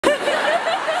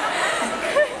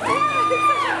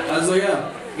Also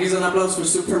ja, riesen Applaus für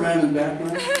Superman und Batman.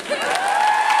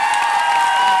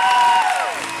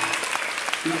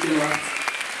 Gut gemacht.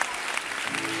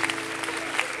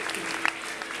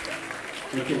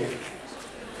 Okay.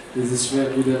 Es ist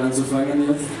schwer wieder anzufangen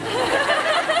jetzt.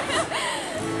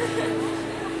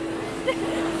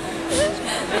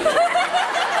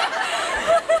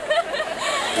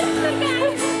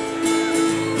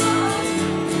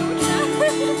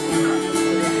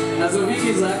 Also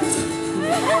wie gesagt,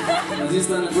 das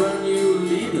ist eine brand new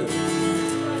Lied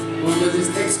und das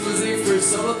ist exklusiv für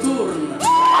Solothurn.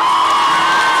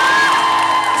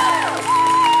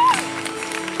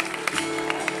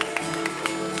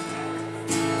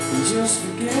 Just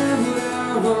forget what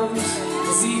I was,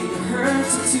 'cause even the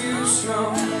hurts are too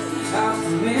strong. I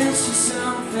promise you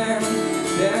something,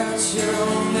 that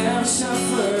you'll never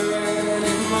suffer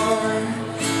anymore.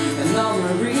 And all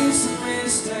my recent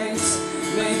mistakes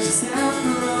may just have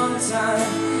the wrong time,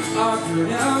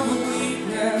 awkward of a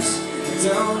weakness. I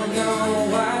don't know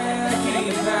why I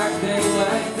keep acting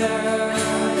like that,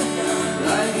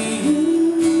 like you.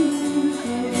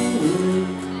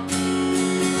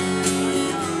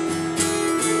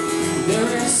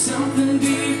 There is something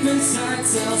deep inside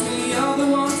tells me you're the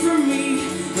one for me,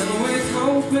 and with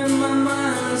hope in my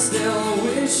mind I still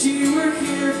wish you were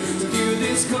here to do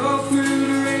this call through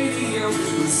the radio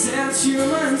and set your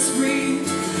minds free.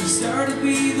 Start to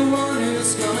be the one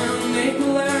who's gonna make me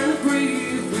learn to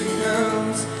breathe,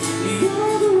 because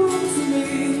you're the one for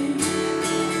me.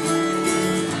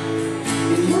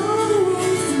 You're the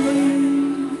one for me.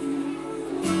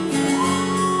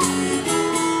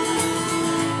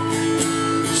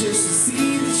 Just to see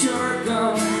that you're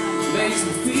gone makes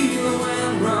me feel I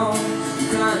went wrong. I'm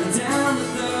crying down to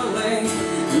the lake,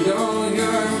 I know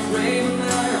you're brave and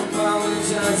I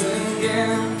apologize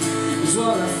again. Cause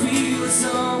what I feel is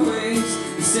always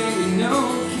the same, you know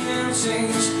it can't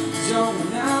change.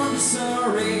 Don't I'll be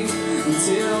sorry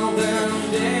until the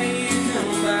day you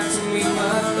come back to me,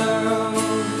 my love,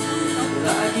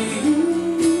 like you.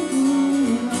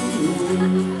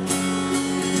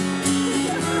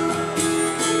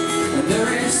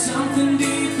 There is something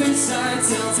deep inside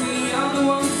tells me you're the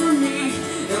one for me,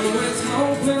 and with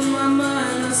hope in my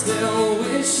mind I still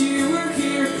wish you were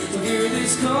here to hear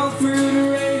this call through the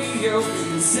radio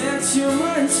and set your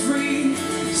minds free.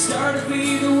 Start to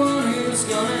be the one who's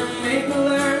gonna make me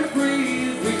learn to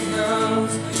breathe,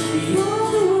 because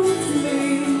you're the one for me,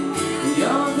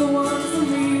 you're the one for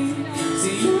me.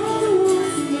 See, you're the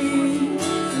one for me,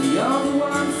 and you're the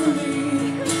one for me.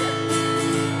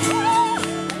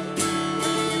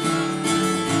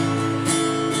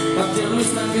 Habt ihr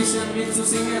Lust, ein bisschen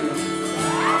mitzusingen?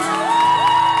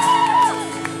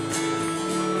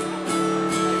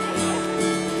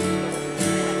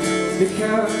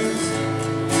 Because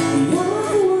you're